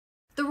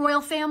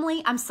royal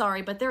family, I'm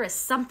sorry, but there is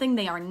something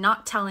they are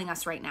not telling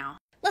us right now.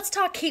 Let's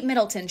talk Kate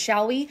Middleton,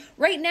 shall we?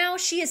 Right now,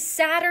 she is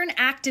Saturn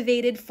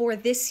activated for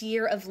this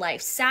year of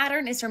life.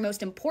 Saturn is her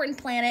most important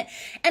planet,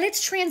 and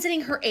it's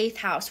transiting her 8th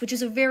house, which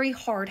is a very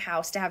hard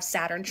house to have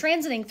Saturn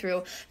transiting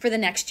through for the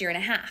next year and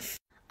a half.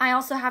 I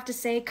also have to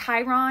say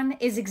Chiron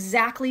is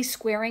exactly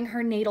squaring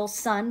her natal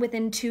sun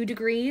within 2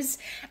 degrees,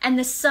 and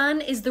the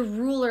sun is the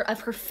ruler of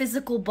her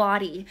physical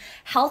body.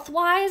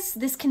 Health-wise,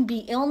 this can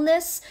be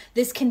illness,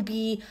 this can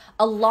be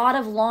a lot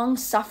of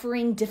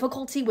long-suffering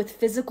difficulty with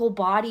physical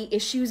body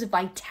issues,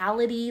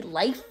 vitality,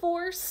 life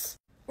force.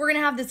 We're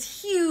gonna have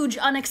this huge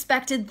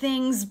unexpected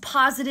things,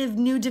 positive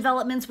new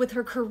developments with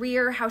her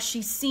career, how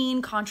she's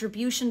seen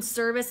contribution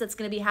service that's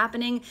gonna be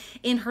happening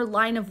in her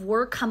line of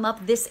work come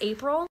up this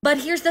April. But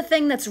here's the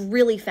thing that's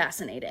really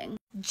fascinating.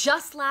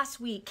 Just last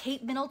week,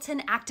 Kate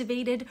Middleton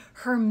activated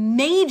her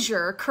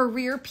major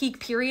career peak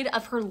period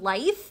of her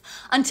life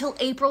until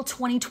April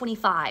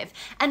 2025.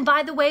 And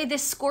by the way,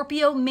 this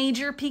Scorpio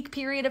major peak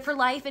period of her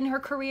life in her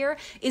career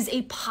is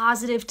a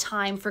positive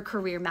time for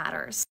career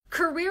matters.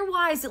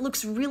 Career-wise, it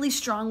looks really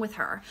strong with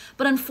her,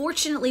 but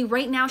unfortunately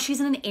right now she's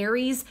in an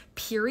Aries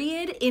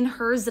period in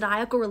her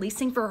zodiacal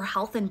releasing for her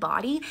health and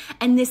body,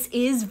 and this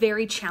is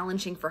very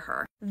challenging for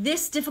her.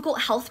 This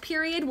difficult health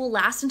period will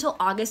last until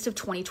August of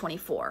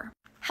 2024.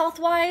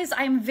 Health-wise,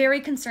 I am very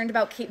concerned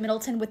about Kate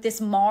Middleton with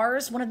this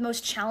Mars, one of the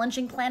most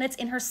challenging planets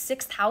in her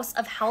 6th house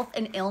of health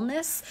and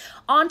illness,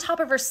 on top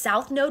of her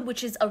South node,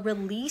 which is a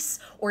release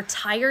or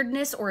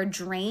tiredness or a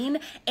drain,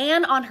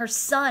 and on her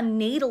Sun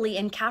natally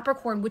in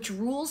Capricorn, which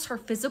rules her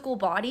physical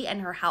body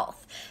and her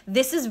health.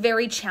 This is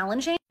very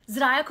challenging.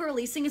 Zodiacal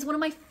releasing is one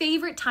of my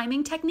favorite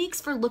timing techniques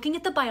for looking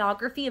at the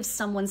biography of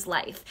someone's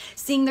life,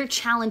 seeing their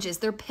challenges,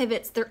 their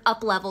pivots, their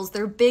up levels,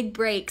 their big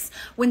breaks.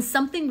 When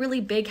something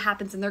really big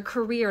happens in their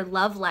career,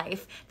 love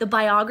life, the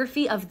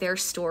biography of their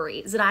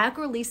story.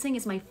 Zodiacal releasing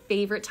is my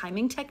favorite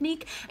timing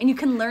technique, and you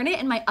can learn it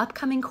in my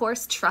upcoming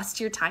course, Trust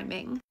Your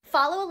Timing.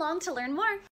 Follow along to learn more.